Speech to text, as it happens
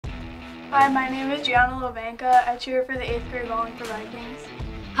Hi, my name is Gianna Lovanka. I cheer for the 8th grade Wallingford Vikings.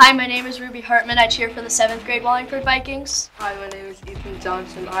 Hi, my name is Ruby Hartman. I cheer for the 7th grade Wallingford Vikings. Hi, my name is Ethan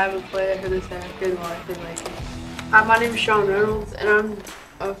Johnson. I'm a player for the 7th grade Wallingford Vikings. Hi, my name is Sean Reynolds, and I'm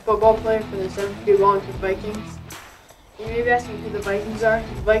a football player for the 7th grade Wallingford Vikings. You may be asking who the Vikings are.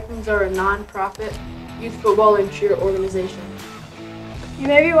 The Vikings are a non-profit youth football and cheer organization. You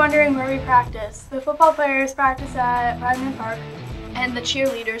may be wondering where we practice. The football players practice at Pregman Park. And the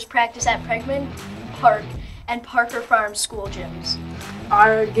cheerleaders practice at Pregman Park and Parker Farm school gyms.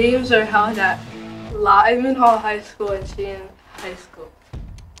 Our games are held at Lyman Hall High School and Sheehan High School.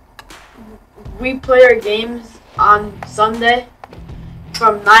 We play our games on Sunday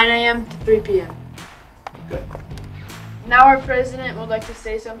from 9 a.m. to 3 p.m. Good. Now our president would like to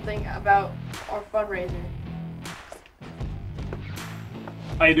say something about our fundraiser.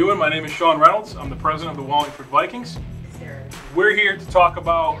 How you doing? My name is Sean Reynolds. I'm the president of the Wallingford Vikings. We're here to talk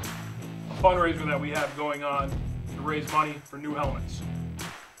about a fundraiser that we have going on to raise money for new helmets.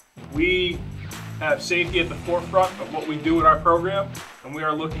 We have safety at the forefront of what we do in our program, and we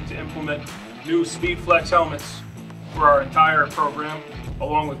are looking to implement new SpeedFlex helmets for our entire program,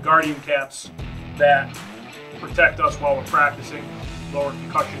 along with Guardian caps that protect us while we're practicing, lower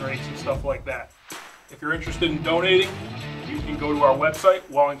concussion rates and stuff like that. If you're interested in donating, you can go to our website,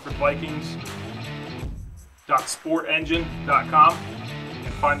 wallingfordvikings.sportengine.com,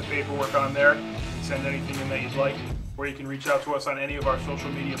 and find the paperwork on there and send anything in that you'd like, or you can reach out to us on any of our social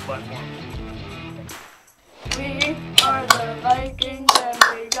media platforms. We are the Vikings and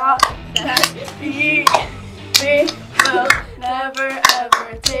we got that beat. We will never